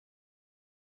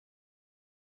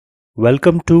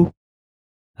Welcome to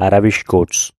Aravish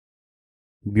Quotes,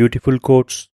 beautiful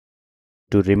quotes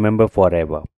to remember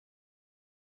forever.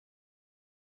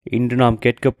 இன்று நாம்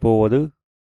கேட்கப் போவது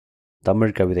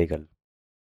தமிழ் கவிதைகள்.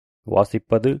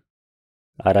 வாசிப்பது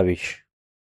அரவிஷ்.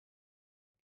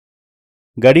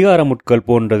 கடிகார முட்கள்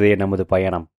போன்றதே நமது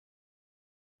பயணம்.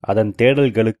 அதன்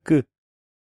தேடல்களுக்கு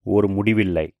ஒரு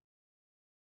முடிவில்லை.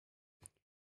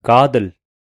 காதல்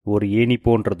ஒரு ஏணி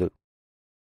போன்றது.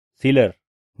 சிலர்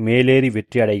மேலேறி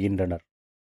வெற்றி அடைகின்றனர்.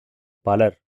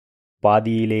 பலர்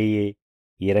பாதியிலேயே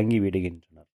இறங்கி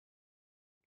விடுகின்றனர்.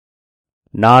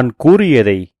 நான்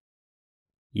கூறியதை,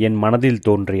 என் மனதில்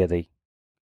தோன்றியதை,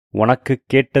 உனக்குக்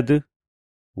கேட்டது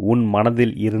உன்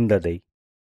மனதில் இருந்ததை.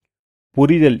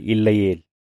 புரிதல் இல்லையேல்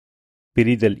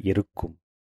பிரிதல் இருக்கும்.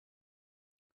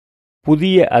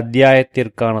 புதிய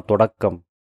அத்தியாயத்திற்கான தொடக்கம்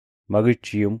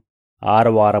மகிழ்ச்சியும்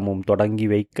ஆரவாரமும் தொடங்கி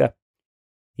வைக்க,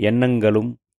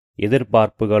 எண்ணங்களும்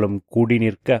எதிர்பார்ப்புகளும் கூடி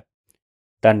நிற்க,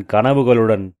 தன்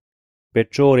கனவுகளுடன்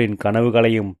பெற்றோரின்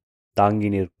கனவுகளையும் தாங்கி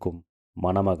நிற்கும்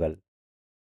மணமகள்.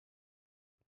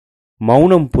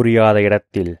 மௌனம் புரியாத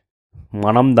இடத்தில்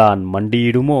மனம்தான்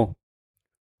மண்டியிடுமோ?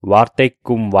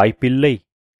 வார்த்தைக்கும் வாய்ப்பில்லை.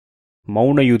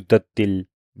 மௌன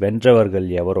யுத்தத்தில் வென்றவர்கள்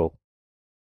எவரோ?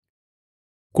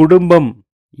 குடும்பம்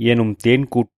எனும்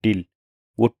தேன்கூட்டில்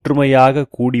ஒற்றுமையாக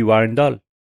கூடி வாழ்ந்தால்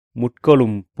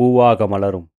முட்களும் பூவாக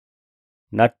மலரும்.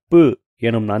 நட்பு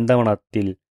எனும்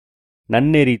நந்தவனத்தில்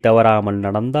நன்னெறி தவறாமல்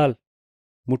நடந்தால்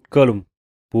முட்களும்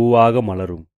பூவாக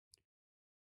மலரும்.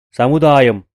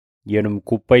 சமுதாயம் எனும்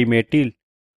குப்பை மேட்டில்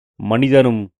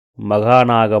மனிதனும்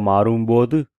மகானாக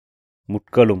மாறும்போது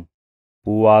முட்களும்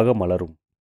பூவாக மலரும்.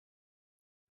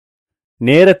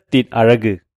 நேரத்தின்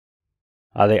அழகு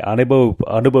அதை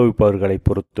அனுபவிப்பவர்களை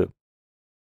பொறுத்து.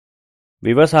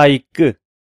 விவசாயிக்கு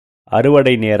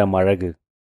அறுவடை நேரம் அழகு.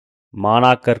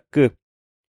 மாணாக்கர்க்கு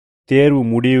தேர்வு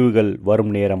முடிவுகள் வரும்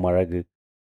நேரம் அழகு.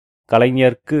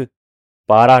 கலைஞர்க்கு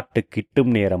பாராட்டு கிட்டும்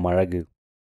நேரம் அழகு.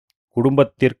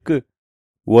 குடும்பத்திற்கு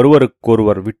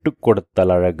ஒருவருக்கொருவர் விட்டுக் கொடுத்தல்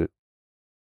அழகு.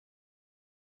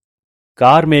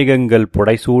 கார்மேகங்கள்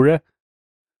புடைசூழ,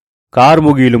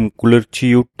 கார்முகிலும்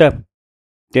குளிர்ச்சியூட்ட,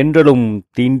 தென்றலும்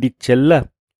தீண்டிச்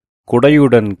செல்ல,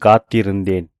 குடையுடன்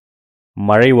காத்திருந்தேன்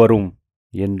மழை வரும்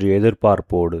என்று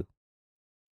எதிர்பார்ப்போடு.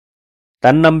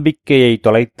 தன்னம்பிக்கையை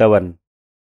தொலைத்தவன்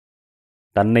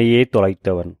தன்னையே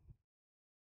தொலைத்தவன்.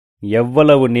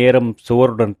 எவ்வளவு நேரம்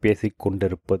சுவருடன் பேசிக்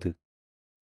கொண்டிருப்பது?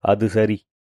 அது சரி,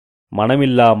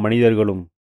 மனமில்லா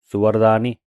மனிதர்களும்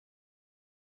சுவர்தானே.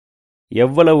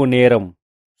 எவ்வளவு நேரம்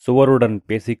சுவருடன்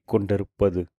பேசிக்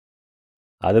கொண்டிருப்பது?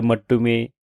 அது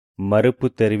மட்டுமே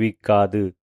மறுப்பு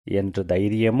தெரிவிக்காது என்ற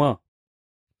தைரியமா?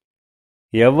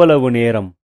 எவ்வளவு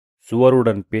நேரம்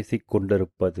சுவருடன் பேசிக்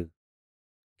கொண்டிருப்பது?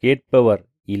 கேட்பவர்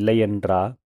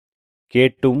இல்லையென்றா?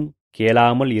 கேட்டும்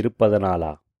கேளாமல்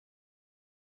இருப்பதனாலா?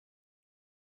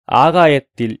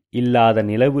 ஆகாயத்தில் இல்லாத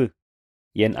நிலவு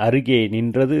என் அருகே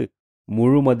நின்றது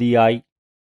முழுமதியாய்.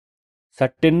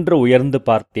 சட்டென்று உயர்ந்து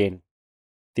பார்த்தேன்,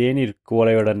 தேநீர்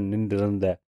குவளையுடன்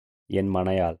நின்றிருந்த என்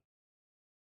மனையாள்.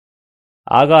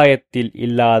 ஆகாயத்தில்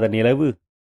இல்லாத நிலவு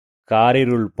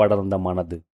காரிருள் படர்ந்த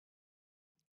மனது.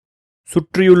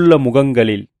 சுற்றியுள்ள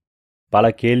முகங்களில்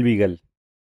பல கேள்விகள்,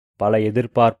 பல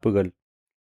எதிர்பார்ப்புகள்.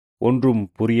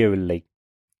 ஒன்றும் புரியவில்லை.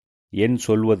 என்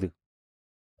சொல்வது?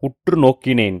 உற்று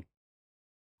நோக்கினேன்.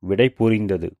 விடை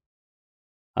புரிந்தது.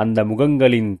 அந்த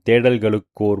முகங்களின்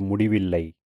தேடல்களுக்கோர்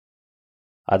முடிவில்லை.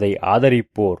 அதை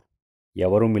ஆதரிப்போர்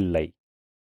எவருமில்லை.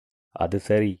 அது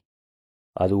சரி,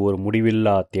 அது ஒரு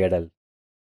முடிவில்லா தேடல்.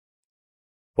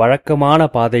 வழக்கமான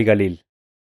பாதைகளில்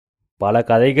பல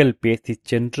கதைகள் பேசிச்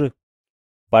சென்று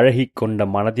பழகிக்கொண்ட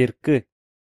மனதிற்கு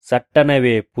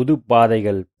சட்டெனவே புது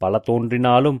பாதைகள் பல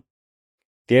தோன்றினாலும்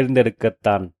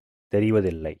தேர்ந்தெடுக்கத்தான்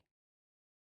தெரிவதில்லை.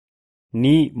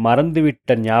 நீ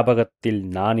மறந்துவிட்ட ஞாபகத்தில்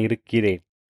நான் இருக்கிறேன்.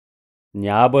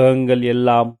 ஞாபகங்கள்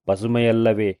எல்லாம்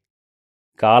பசுமையல்லவே.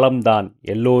 காலம்தான்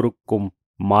எல்லோருக்கும்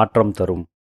மாற்றம் தரும்.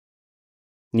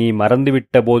 நீ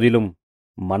மறந்துவிட்ட போதிலும்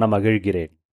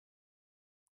மனமகிழ்கிறேன்.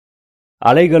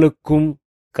 அலைகளுக்கும்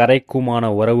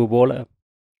கரைக்குமான உறவு போல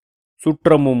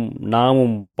சுற்றமும்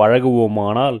நாமும்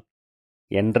பழகுவோமானால்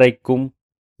என்றைக்கும்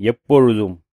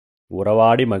எப்பொழுதும்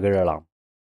உறவாடி மகிழலாம்.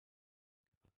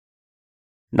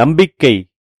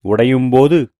 நம்பிக்கை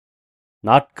உடையும்போது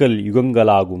நாட்கள்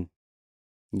யுகங்களாகும்.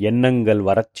 எண்ணங்கள்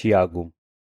வறட்சியாகும்.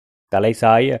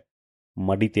 தலைசாய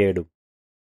மடி தேடும்.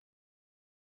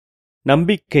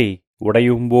 நம்பிக்கை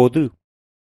உடையும்போது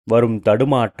வரும்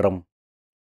தடுமாற்றம்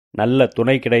நல்ல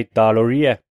துணை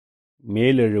கிடைத்தாலொழிய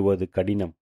மேலெழுவது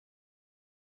கடினம்.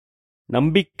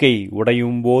 நம்பிக்கை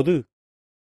உடையும்போது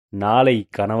நாளை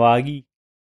கனவாகி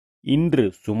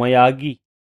இன்று சுமையாகி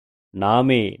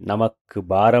நாமே நமக்கு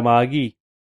பாரமாகி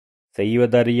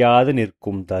செய்வதறியாது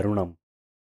நிற்கும் தருணம்.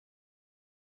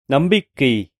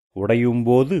 நம்பிக்கை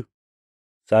உடையும்போது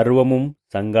சர்வமும்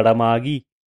சங்கடமாகி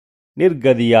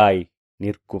நிர்கதியாய்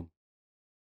நிற்கும்.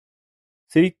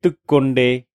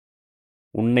 சிரித்துக்கொண்டே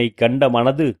உன்னை கண்ட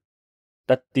மனது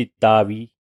தத்தித்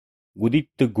தாவி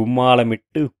குதித்து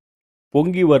கும்மாளமிட்டு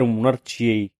பொங்கி வரும்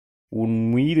உணர்ச்சியை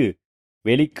உன் மீது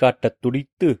வெளிக்காட்டத்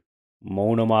துடித்து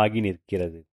மௌனமாகி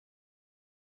நிற்கிறது.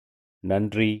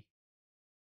 நன்றி,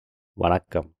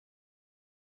 வணக்கம்.